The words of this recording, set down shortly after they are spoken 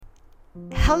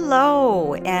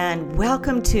Hello, and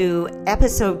welcome to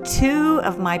episode 2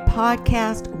 of my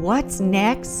podcast, What's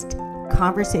Next?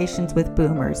 Conversations with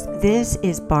Boomers. This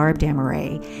is Barb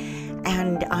Desmarais,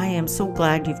 and I am so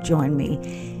glad you've joined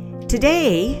me.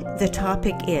 Today, the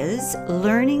topic is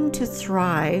learning to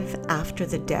thrive after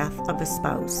the death of a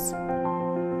spouse.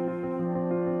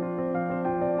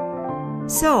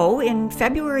 So, in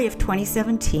February of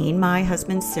 2017, my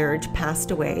husband Serge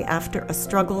passed away after a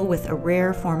struggle with a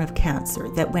rare form of cancer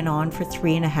that went on for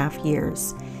 3.5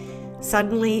 years.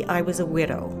 Suddenly, I was a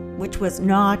widow, which was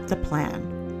not the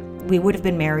plan. We would have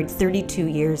been married 32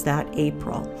 years that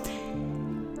April.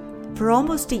 For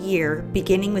almost a year,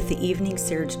 beginning with the evening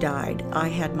Serge died, I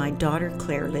had my daughter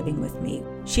Claire living with me.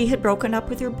 She had broken up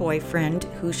with her boyfriend,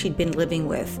 who she'd been living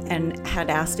with, and had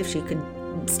asked if she could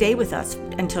stay with us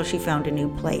until she found a new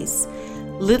place.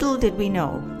 Little did we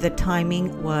know the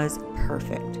timing was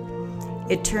perfect.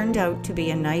 It turned out to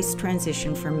be a nice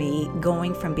transition for me,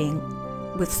 going from being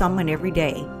with someone every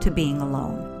day to being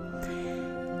alone.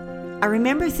 I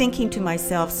remember thinking to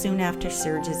myself soon after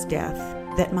Serge's death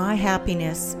that my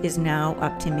happiness is now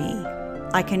up to me.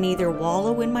 I can either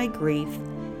wallow in my grief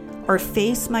or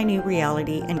face my new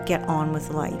reality and get on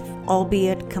with life,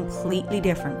 albeit completely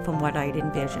different from what I'd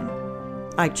envisioned.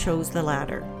 I chose the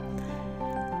latter.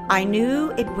 I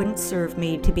knew it wouldn't serve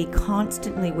me to be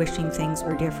constantly wishing things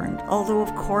were different, although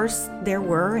of course there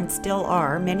were and still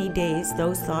are many days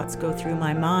those thoughts go through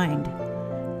my mind.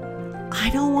 I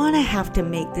don't want to have to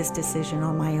make this decision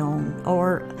on my own,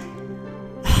 or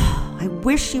I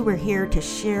wish you were here to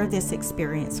share this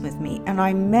experience with me, and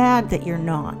I'm mad that you're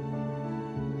not.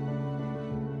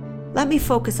 Let me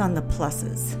focus on the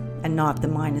pluses and not the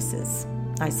minuses,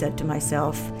 I said to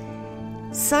myself.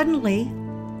 Suddenly,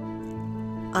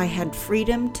 I had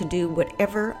freedom to do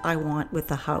whatever I want with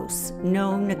the house.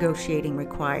 No negotiating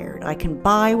required. I can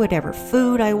buy whatever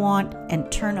food I want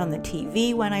and turn on the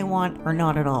TV when I want, or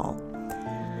not at all.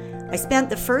 I spent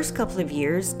the first couple of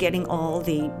years getting all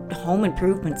the home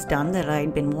improvements done that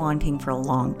I'd been wanting for a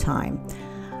long time.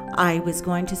 I was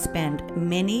going to spend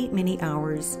many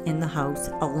hours in the house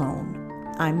alone.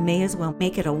 I may as well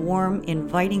make it a warm,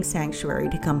 inviting sanctuary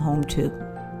to come home to.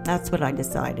 That's what I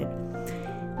decided.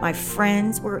 My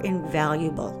friends were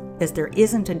invaluable, as there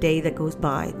isn't a day that goes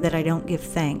by that I don't give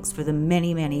thanks for the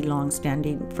many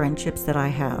long-standing friendships that I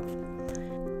have.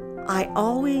 I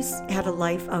always had a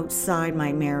life outside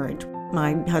my marriage.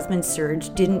 My husband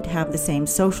Serge didn't have the same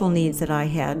social needs that I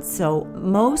had, so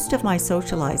most of my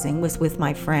socializing was with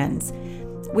my friends,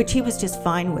 which he was just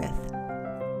fine with.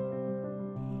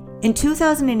 In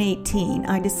 2018,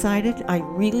 I decided I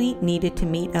really needed to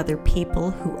meet other people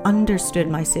who understood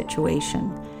my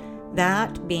situation.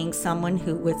 That being someone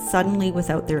who was suddenly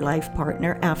without their life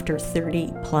partner after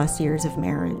 30 plus years of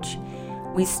marriage.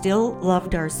 We still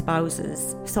loved our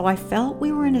spouses, so I felt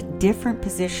we were in a different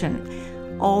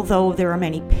position, although there are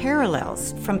many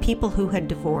parallels from people who had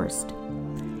divorced.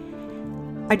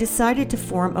 I decided to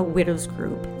form a widows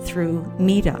group through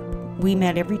Meetup. We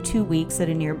met every 2 weeks at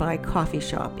a nearby coffee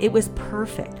shop. It was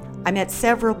perfect. I met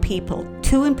several people,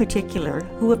 2 in particular,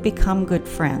 who have become good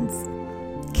friends.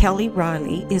 Kelly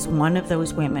Riley is one of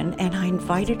those women, and I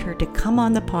invited her to come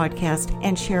on the podcast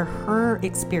and share her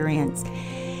experience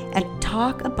and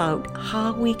talk about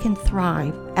how we can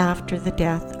thrive after the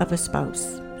death of a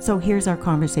spouse. So here's our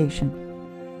conversation.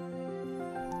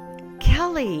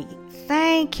 Kelly,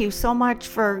 thank you so much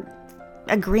for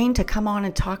agreeing to come on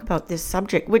and talk about this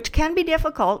subject, which can be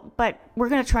difficult, but we're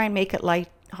going to try and make it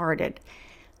lighthearted.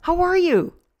 How are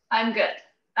you? I'm good.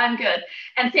 And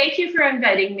thank you for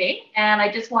inviting me. And I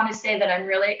just want to say that I'm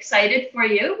really excited for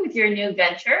you with your new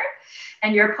venture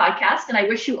and your podcast. And I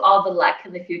wish you all the luck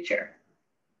in the future.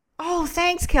 Oh,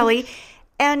 thanks, Kelly.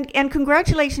 And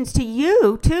congratulations to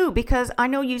you, too, because I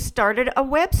know you started a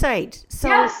website. So,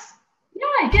 yes. Yeah,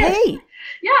 I did. Hey.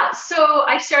 Yeah, so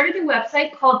I started a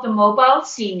website called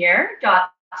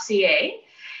themobilesenior.ca,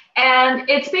 and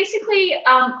it's basically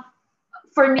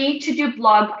for me to do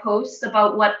blog posts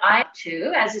about what I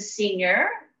do as a senior,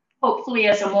 hopefully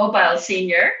as a mobile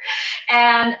senior,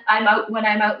 and when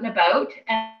I'm out and about,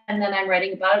 and then I'm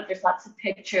writing about it. There's lots of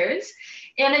pictures.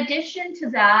 In addition to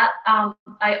that,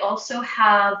 I also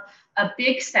have a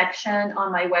big section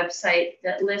on my website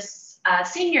that lists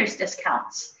seniors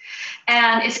discounts.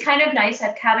 And it's kind of nice.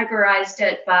 I've categorized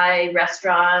it by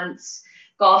restaurants,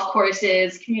 golf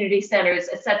courses, community centers,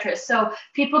 etc. So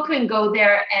people can go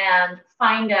there and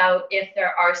find out if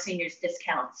there are seniors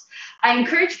discounts. I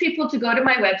encourage people to go to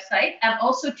my website and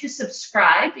also to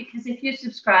subscribe, because if you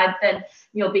subscribe, then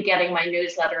you'll be getting my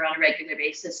newsletter on a regular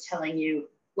basis telling you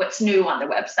what's new on the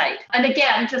website. And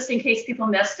again, just in case people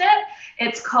missed it,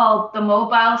 it's called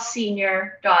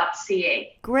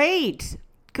themobilesenior.ca. Great.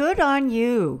 Good on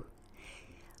you.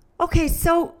 Okay,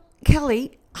 so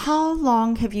Kelly, how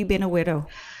long have you been a widow?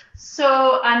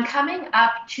 So I'm coming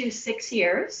up to 6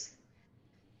 years,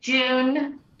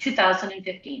 June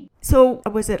 2015. So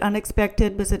was it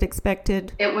unexpected? Was it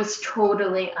expected? It was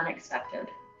totally unexpected.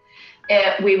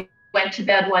 We went to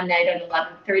bed one night at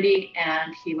 11:30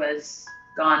 and he was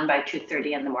gone by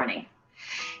 2:30 in the morning.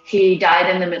 He died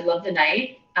in the middle of the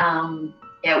night.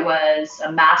 It was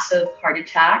a massive heart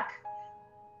attack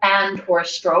and or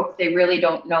stroke. They really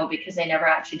don't know because they never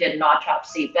actually did an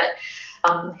autopsy, but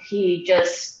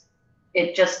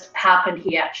it just happened.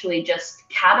 He actually just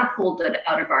catapulted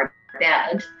out of our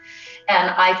bed, and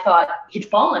I thought he'd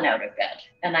fallen out of bed.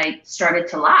 And I started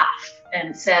to laugh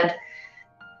and said,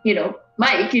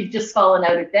 Mike, you've just fallen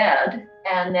out of bed.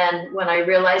 And then when I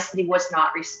realized that he was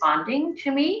not responding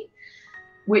to me,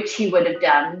 which he would have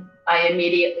done, I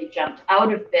immediately jumped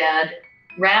out of bed,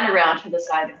 ran around to the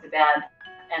side of the bed,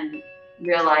 and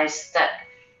realized that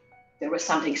there was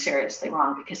something seriously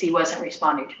wrong because he wasn't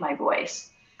responding to my voice.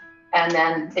 And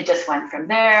then it just went from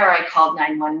there. I called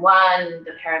 911.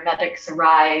 The paramedics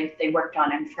arrived. They worked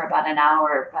on him for about an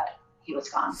hour, but he was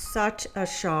gone. Such a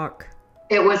shock.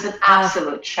 It was an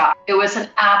absolute shock. It was an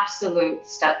absolute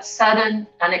sudden,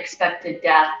 unexpected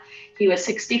death. He was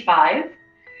 65,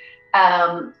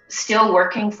 still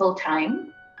working full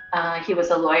time. He was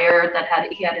a lawyer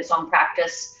he had his own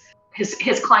practice.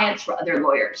 His clients were other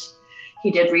lawyers.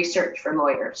 He did research for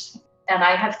lawyers. And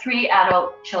I have 3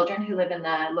 adult children who live in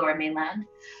the Lower Mainland.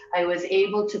 I was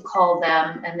able to call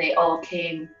them and they all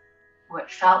came what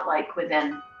felt like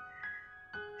within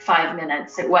 5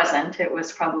 minutes. It wasn't. It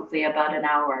was probably about an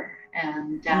hour.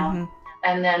 And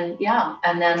and then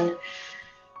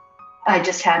I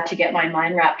just had to get my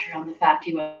mind wrapped around the fact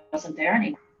he wasn't there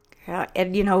anymore. Yeah,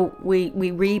 and we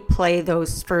replay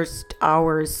those first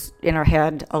hours in our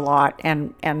head a lot,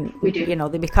 and we do.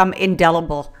 They become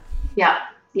indelible.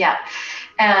 Yeah.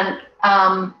 And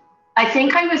I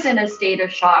think I was in a state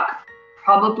of shock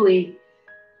probably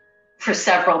for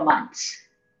several months.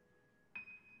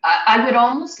 I would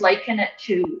almost liken it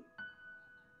to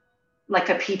like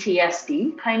a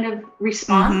PTSD kind of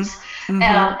response. And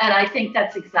I think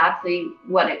that's exactly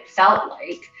what it felt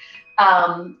like.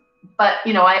 But,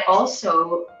 I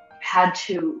also had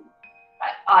to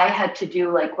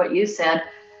do like what you said,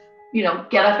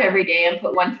 get up every day and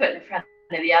put one foot in front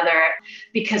of the other,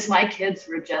 because my kids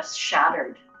were just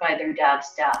shattered by their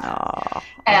dad's death.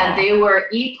 And they were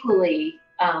equally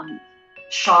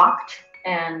shocked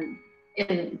and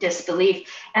in disbelief.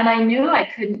 And I knew I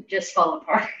couldn't just fall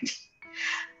apart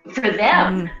for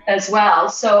them as well.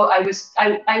 So I was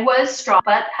strong,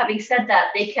 but having said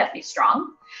that, they kept me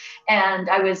strong. And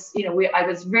I was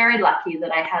very lucky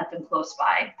that I had them close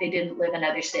by. They didn't live in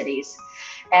other cities.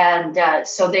 And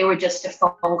so they were just a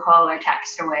phone call or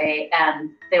text away.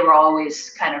 And they were always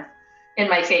kind of in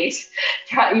my face,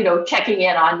 checking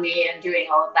in on me and doing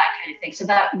all of that kind of thing. So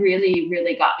that really,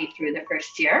 really got me through the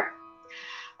first year.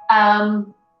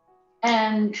 And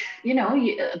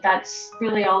that's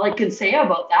really all I can say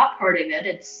about that part of it.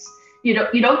 It's, you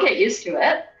don't get used to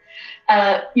it.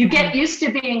 You get used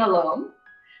to being alone.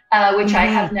 Which I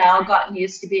have now gotten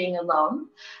used to being alone,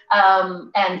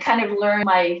 and kind of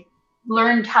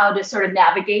learned how to sort of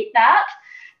navigate that.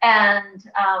 And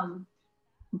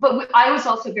but I was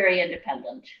also very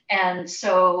independent, and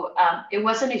so it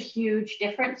wasn't a huge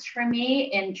difference for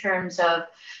me in terms of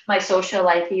my social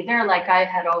life either. Like I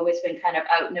had always been kind of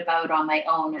out and about on my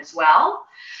own as well,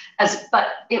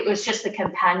 but it was just the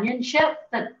companionship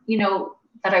that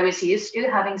that I was used to,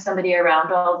 having somebody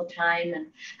around all the time and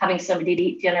having somebody to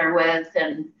eat dinner with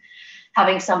and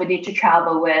having somebody to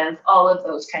travel with. All of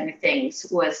those kind of things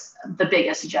was the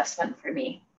biggest adjustment for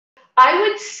me. I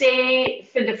would say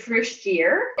for the first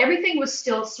year, everything was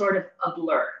still sort of a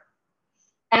blur.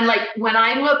 And like when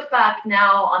I look back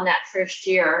now on that first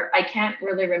year, I can't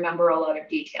really remember a lot of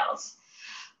details.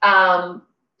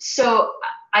 So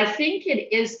I think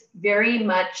it is very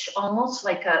much almost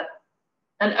like an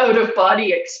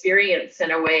out-of-body experience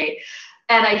in a way.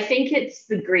 And I think it's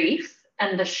the grief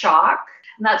and the shock.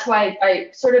 And that's why I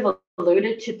sort of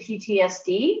alluded to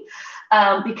PTSD,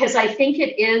 because I think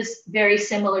it is very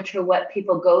similar to what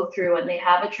people go through when they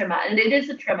have a trauma. And it is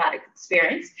a traumatic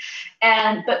experience,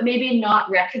 but maybe not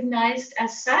recognized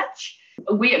as such.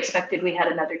 We expected we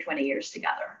had another 20 years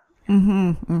together.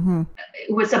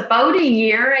 It was about a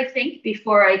year, I think,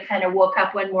 before I kind of woke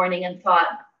up one morning and thought,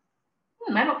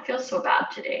 I don't feel so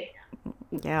bad today.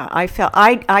 Yeah,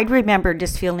 I'd remember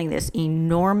just feeling this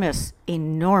enormous,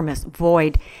 enormous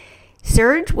void.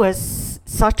 Serge was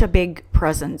such a big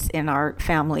presence in our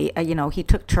family. He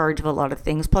took charge of a lot of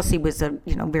things. Plus, he was a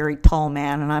very tall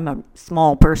man, and I'm a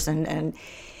small person, and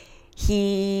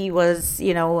he was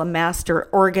a master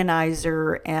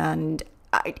organizer, and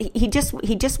he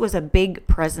just was a big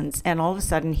presence. And all of a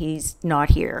sudden, he's not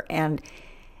here. And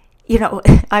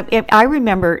I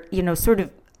remember sort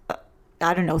of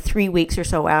I don't know 3 weeks or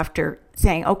so after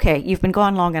saying, okay, you've been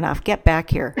gone long enough. Get back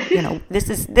here.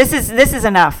 This is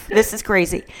enough. This is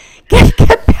crazy. Get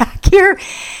back here.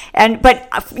 But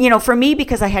for me,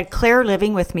 because I had Claire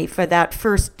living with me for that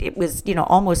first, it was,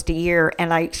 almost a year,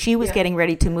 and she was getting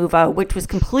ready to move out, which was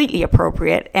completely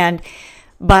appropriate.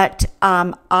 But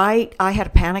I had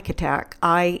a panic attack.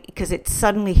 Because it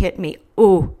suddenly hit me.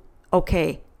 Oh,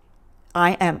 okay.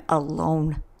 I am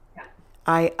alone.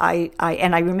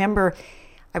 And I remember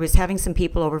I was having some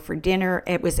people over for dinner.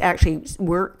 It was actually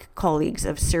work colleagues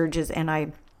of Serge's, and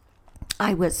I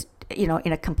was, in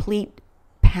a complete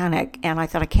panic, and I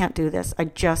thought, I can't do this. I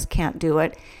just can't do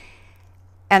it.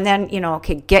 And then,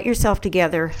 okay, get yourself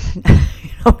together,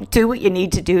 do what you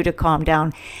need to do to calm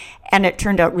down. And it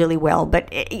turned out really well.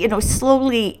 But,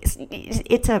 slowly,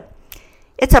 it's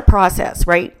a process,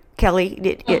 right,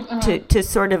 Kelly? To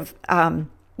sort of,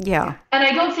 yeah. And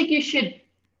I don't think you should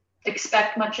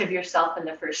expect much of yourself in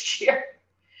the first year.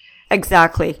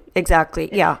 Exactly.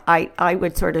 Yeah, I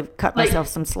would sort of cut myself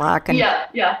some slack. And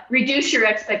reduce your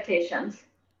expectations.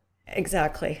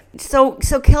 Exactly. So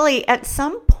Kelly, at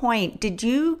some point, did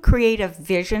you create a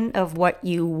vision of what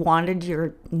you wanted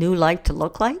your new life to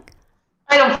look like?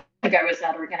 I don't think I was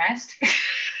that organized.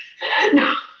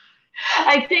 No,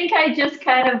 I think I just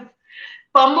kind of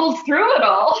bumbled through it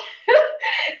all.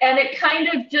 And it kind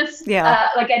of just,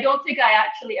 I don't think I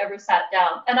actually ever sat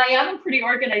down. And I am a pretty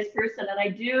organized person, and I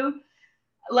do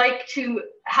like to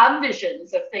have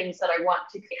visions of things that I want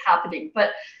to be happening.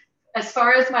 But as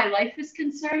far as my life is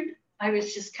concerned, I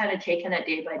was just kind of taking it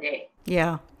day by day.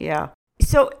 Yeah.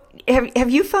 So have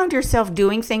you found yourself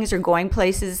doing things or going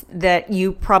places that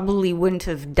you probably wouldn't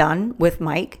have done with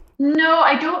Mike? No,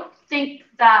 I don't think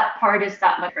that part is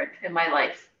that much different in my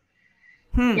life.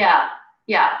 Yeah.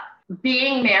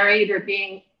 Being married or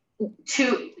being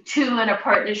two in a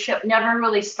partnership never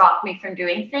really stopped me from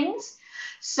doing things.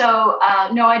 So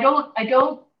no, I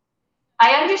don't.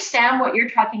 I understand what you're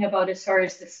talking about as far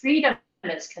as the freedom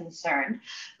is concerned,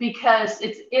 because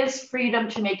it is freedom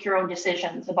to make your own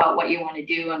decisions about what you want to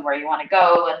do and where you want to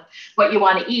go and what you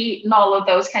want to eat and all of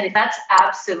those kind of. That's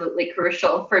absolutely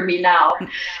crucial for me now,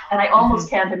 and I almost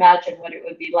can't imagine what it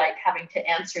would be like having to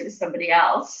answer to somebody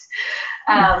else.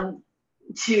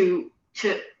 To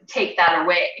take that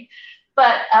away.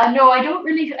 But no, I didn't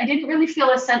really feel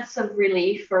a sense of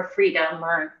relief or freedom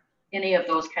or any of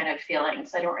those kind of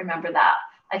feelings. I don't remember that.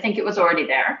 I think it was already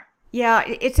there. Yeah,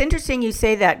 it's interesting you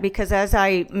say that, because as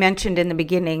I mentioned in the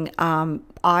beginning,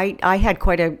 I had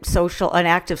quite an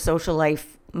active social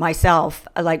life myself,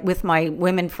 like with my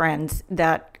women friends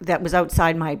that was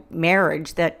outside my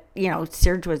marriage that,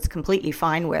 Serge was completely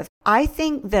fine with. I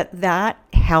think that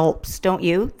helps, don't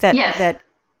you? Yes. That,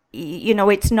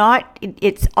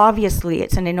 it's obviously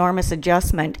an enormous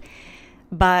adjustment,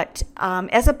 but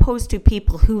as opposed to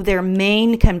people who their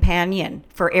main companion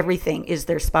for everything is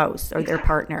their spouse or their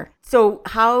partner. So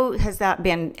how has that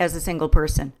been as a single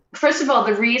person? First of all,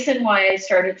 the reason why I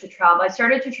started to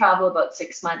travel about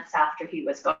 6 months after he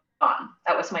was gone.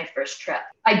 That was my first trip.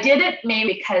 I did it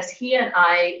mainly because he and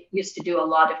I used to do a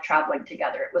lot of traveling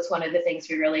together. It was one of the things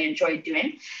we really enjoyed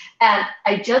doing. And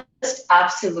I just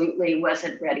absolutely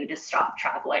wasn't ready to stop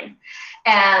traveling.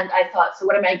 And I thought, so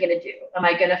what am I going to do? Am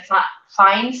I going to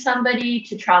find somebody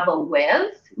to travel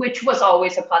with, which was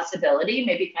always a possibility,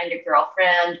 maybe find a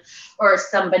girlfriend or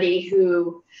somebody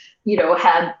who,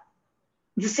 had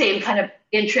the same kind of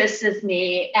interests as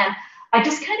me. And I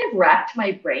just kind of racked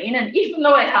my brain. And even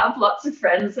though I have lots of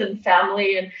friends and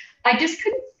family, and I just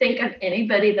couldn't think of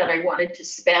anybody that I wanted to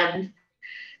spend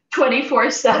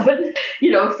 24/7,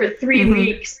 for 3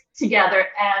 weeks together.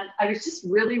 And I was just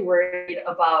really worried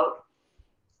about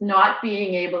not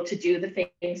being able to do the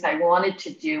things I wanted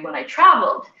to do when I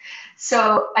traveled.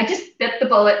 So I just bit the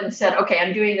bullet and said, okay,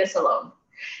 I'm doing this alone.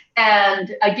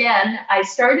 And again, I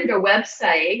started a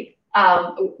website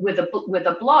with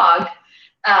a blog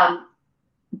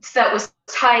that was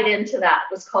tied into that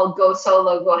was called Go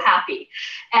Solo, Go Happy.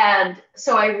 And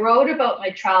so I wrote about my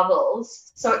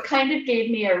travels. So it kind of gave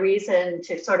me a reason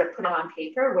to sort of put it on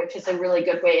paper, which is a really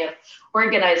good way of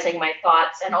organizing my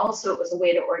thoughts. And also it was a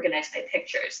way to organize my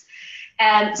pictures.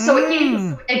 And so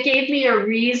it gave me a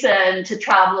reason to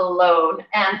travel alone.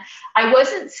 And I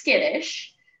wasn't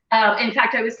skittish. In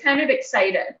fact, I was kind of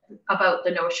excited about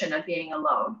the notion of being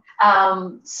alone.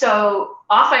 So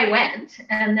off I went,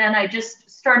 and then I just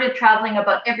started traveling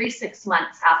about every 6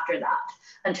 months after that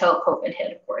until COVID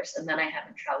hit, of course. And then I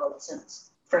haven't traveled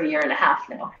since for a year and a half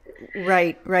now.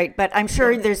 Right. But I'm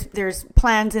sure there's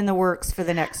plans in the works for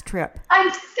the next trip. I'm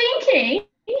thinking.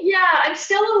 Yeah, I'm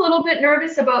still a little bit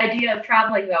nervous about the idea of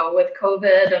traveling, though, with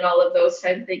COVID and all of those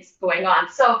type of things going on.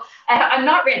 So I'm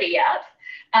not ready yet.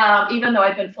 Even though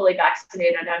I've been fully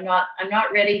vaccinated, I'm not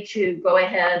ready to go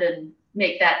ahead and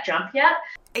make that jump yet.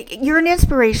 You're an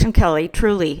inspiration, Kelly,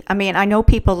 truly. I mean, I know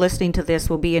people listening to this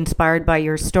will be inspired by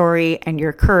your story and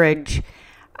your courage,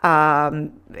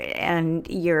 and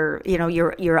your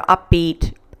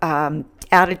upbeat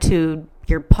attitude,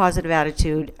 your positive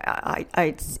attitude.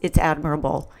 It's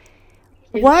admirable.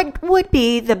 What would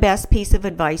be the best piece of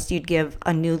advice you'd give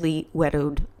a newly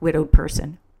widowed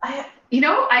person?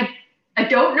 I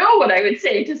don't know what I would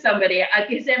say to somebody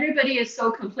because everybody is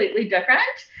so completely different,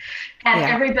 and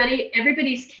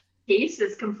everybody's case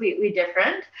is completely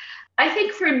different. I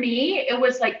think for me, it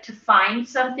was like to find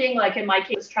something, like in my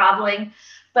case, traveling,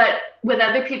 but with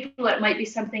other people, it might be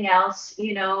something else, a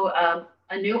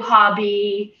new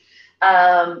hobby,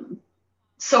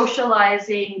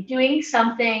 socializing, doing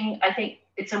something. I think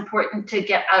it's important to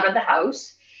get out of the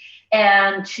house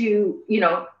and to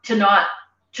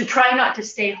try not to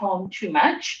stay home too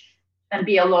much and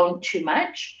be alone too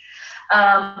much.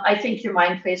 I think your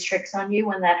mind plays tricks on you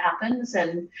when that happens,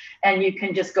 and you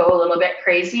can just go a little bit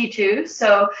crazy too.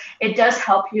 So it does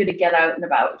help you to get out and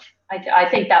about. I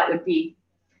think that would be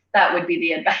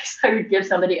the advice I would give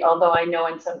somebody, although I know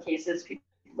in some cases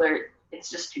it's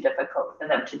just too difficult for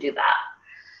them to do that.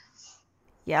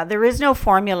 Yeah, there is no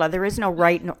formula. There is no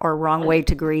right or wrong way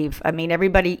to grieve. I mean,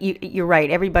 you're right.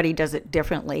 Everybody does it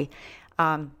differently.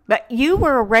 But you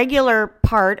were a regular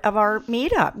part of our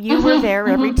meetup. You were there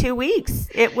every 2 weeks.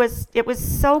 It was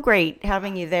so great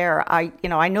having you there. I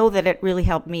know that it really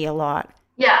helped me a lot.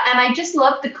 Yeah, and I just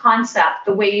love the concept,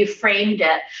 the way you framed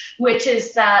it, which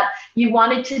is that you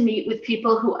wanted to meet with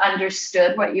people who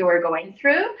understood what you were going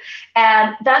through.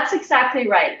 And that's exactly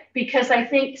right, because I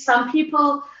think some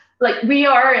people, like, we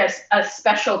are a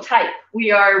special type.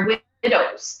 We are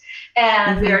widows,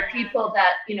 and we are people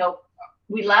that,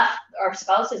 our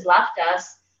spouses left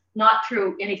us, not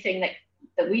through anything that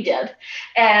we did.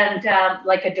 And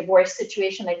like a divorce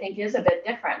situation, I think, is a bit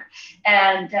different.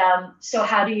 And so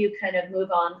how do you kind of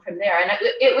move on from there? And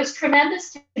it was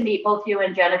tremendous to meet both you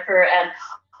and Jennifer and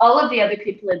all of the other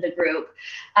people in the group,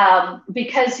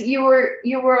 because we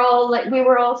were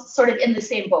all sort of in the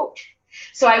same boat.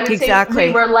 So I would say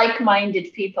we were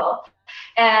like-minded people,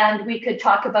 and we could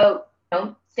talk about,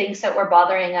 things that were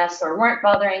bothering us or weren't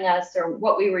bothering us or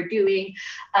what we were doing,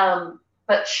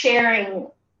 but sharing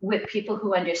with people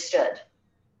who understood.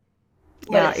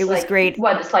 Yeah, it was great.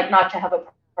 What it's like not to have a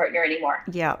partner anymore.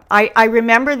 Yeah, I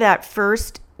remember that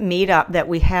first meetup that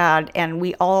we had, and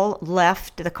we all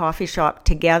left the coffee shop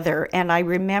together, and I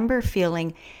remember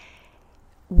feeling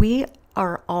we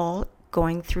are all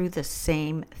going through the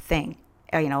same thing.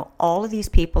 All of these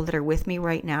people that are with me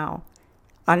right now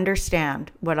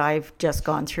understand what I've just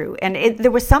gone through. And there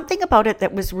was something about it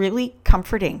that was really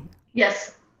comforting.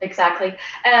 Yes, exactly.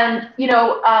 And,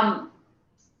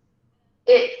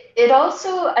 it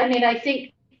also, I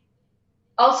think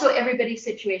also everybody's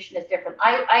situation is different.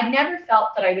 I never felt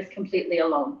that I was completely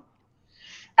alone,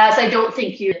 as I don't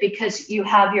think you, because you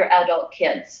have your adult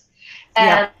kids.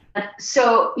 And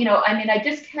so, I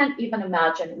just can't even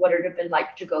imagine what it would have been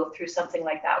like to go through something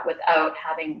like that without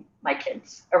having my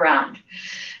kids around.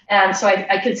 And so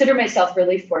I consider myself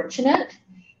really fortunate.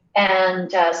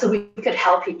 And so we could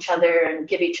help each other and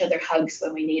give each other hugs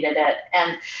when we needed it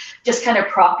and just kind of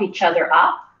prop each other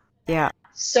up. Yeah.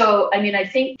 So, I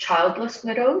think childless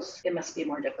widows, it must be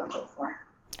more difficult for.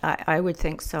 I would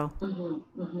think so.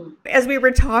 Mm-hmm, mm-hmm. As we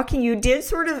were talking, you did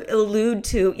sort of allude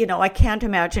to, I can't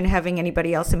imagine having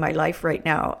anybody else in my life right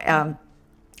now. I'm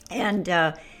kind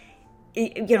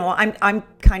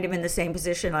of in the same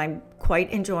position. I'm quite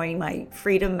enjoying my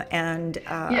freedom and,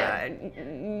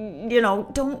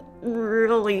 don't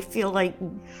really feel like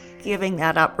giving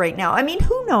that up right now.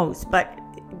 Who knows? But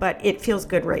it feels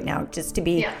good right now just to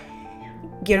be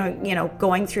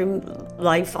going through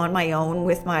life on my own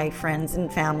with my friends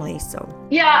and family. So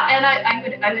yeah, and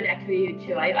I would echo you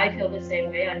too. I feel the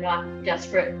same way. I'm not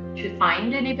desperate to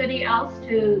find anybody else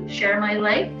to share my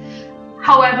life.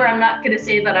 However, I'm not going to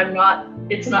say that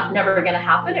it's not never going to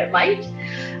happen. It might.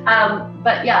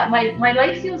 But yeah, my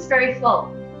life feels very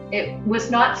full. It was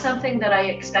not something that I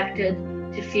expected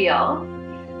to feel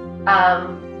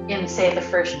in, say, the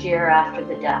first year after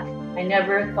the death. I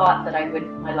never thought that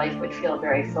my life would feel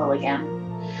very full again.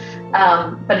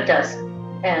 But it does.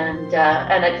 And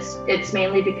it's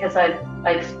mainly because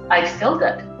I've filled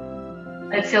it.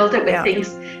 I've filled it with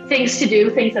things to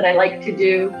do, things that I like to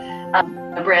do.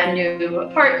 A brand new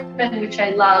apartment, which I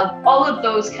love, all of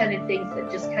those kind of things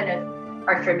that just kind of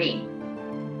are for me.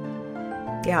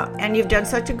 Yeah, and you've done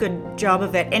such a good job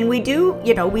of it. And we do,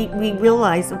 we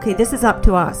realize, okay, this is up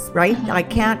to us, right?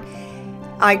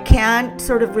 Mm-hmm. I can't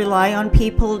sort of rely on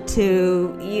people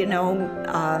to,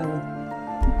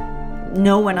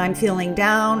 know when I'm feeling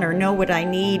down or know what I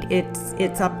need.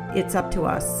 It's up to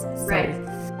us. So. Right.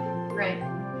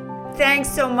 Thanks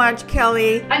so much,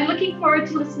 Kelly. I'm looking forward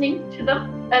to listening to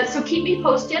them. So keep me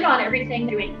posted on everything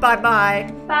you're doing.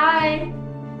 Bye-bye. Bye.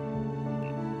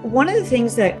 One of the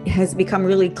things that has become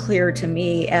really clear to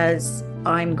me as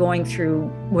I'm going through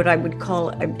what I would call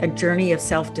a journey of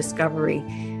self-discovery,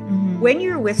 when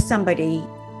you're with somebody,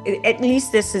 at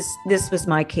least this was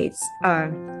my case.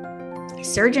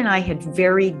 Serge and I had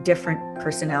very different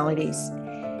personalities.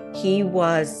 He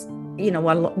was,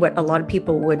 what a lot of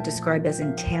people would describe as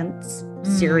intense,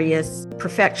 serious,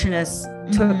 perfectionist,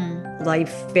 took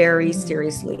life very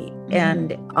seriously.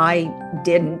 And I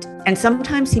didn't. And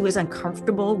sometimes he was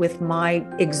uncomfortable with my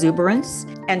exuberance.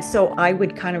 And so I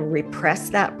would kind of repress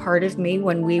that part of me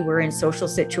when we were in social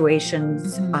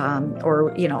situations,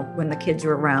 or, when the kids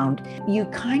were around. You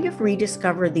kind of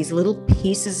rediscover these little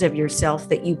pieces of yourself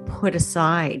that you put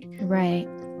aside. Right.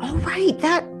 Oh, right.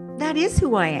 That is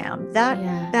who I am.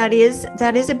 That is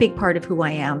a big part of who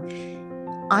I am.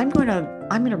 I'm going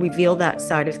to reveal that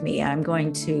side of me. I'm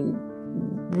going to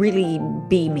really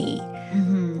be me.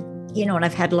 And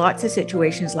I've had lots of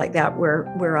situations like that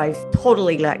where I've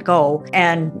totally let go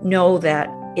and know that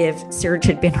if Serge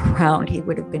had been around, he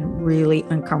would have been really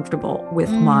uncomfortable with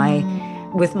my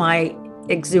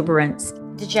exuberance.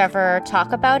 Did you ever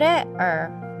talk about it,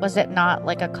 or was it not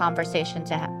like a conversation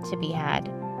to be had?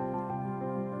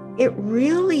 It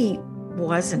really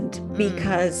wasn't,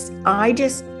 because I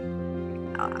just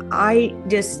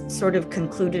sort of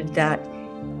concluded that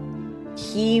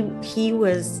he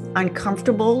was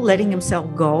uncomfortable letting himself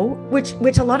go, which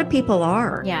a lot of people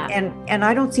are. Yeah. And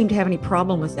I don't seem to have any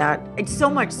problem with that. It's so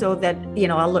much so that,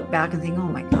 I'll look back and think, oh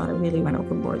my God, I really went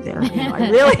overboard there. I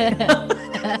really.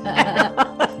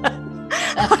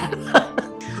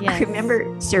 Yes. I remember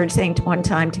Serge saying one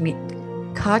time to me,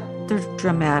 cut the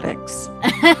dramatics.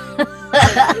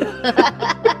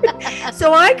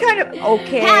 So I kind of,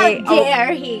 okay. How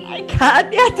dare he? I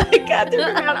got the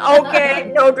dramatics.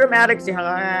 Okay, no dramatics. Sir,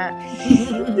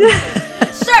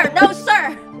 no,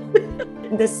 sir.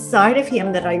 The side of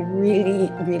him that I really,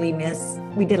 really miss,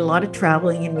 we did a lot of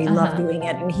traveling and we loved doing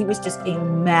it. And he was just a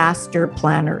master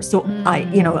planner. So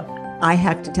I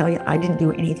have to tell you, I didn't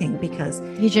do anything because...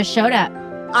 You just showed up.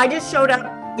 I just showed up.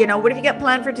 What have you got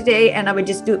planned for today? And I would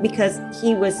just do it because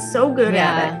he was so good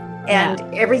at it. And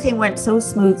everything went so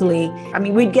smoothly. I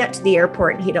mean, we'd get to the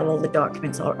airport and he'd have all the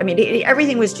documents.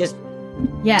 Everything was just...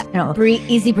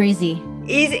 easy breezy.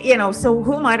 Easy, so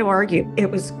who am I to argue?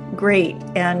 It was great.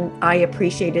 And I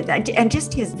appreciated that. And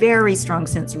just his very strong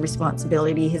sense of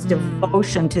responsibility, his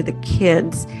devotion to the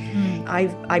kids. I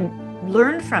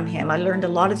learned from him. I learned a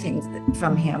lot of things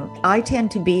from him. I tend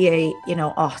to be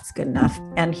it's good enough.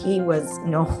 And he was,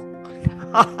 no.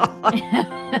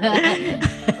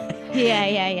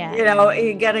 Yeah.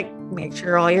 You got to make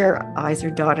sure all your I's are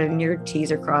dotted and your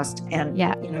T's are crossed, and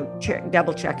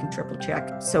double check and triple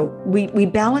check. So we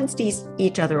balanced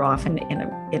each other off in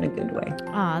a good way.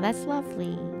 Oh, that's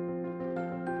lovely.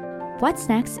 What's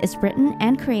Next is written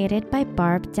and created by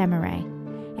Barb Desmarais.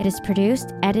 It is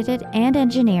produced, edited, and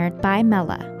engineered by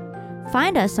Mela.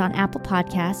 Find us on Apple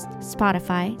Podcasts,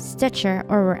 Spotify, Stitcher,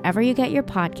 or wherever you get your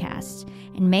podcasts.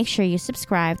 And make sure you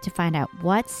subscribe to find out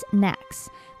what's next.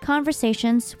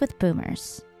 Conversations with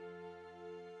Boomers.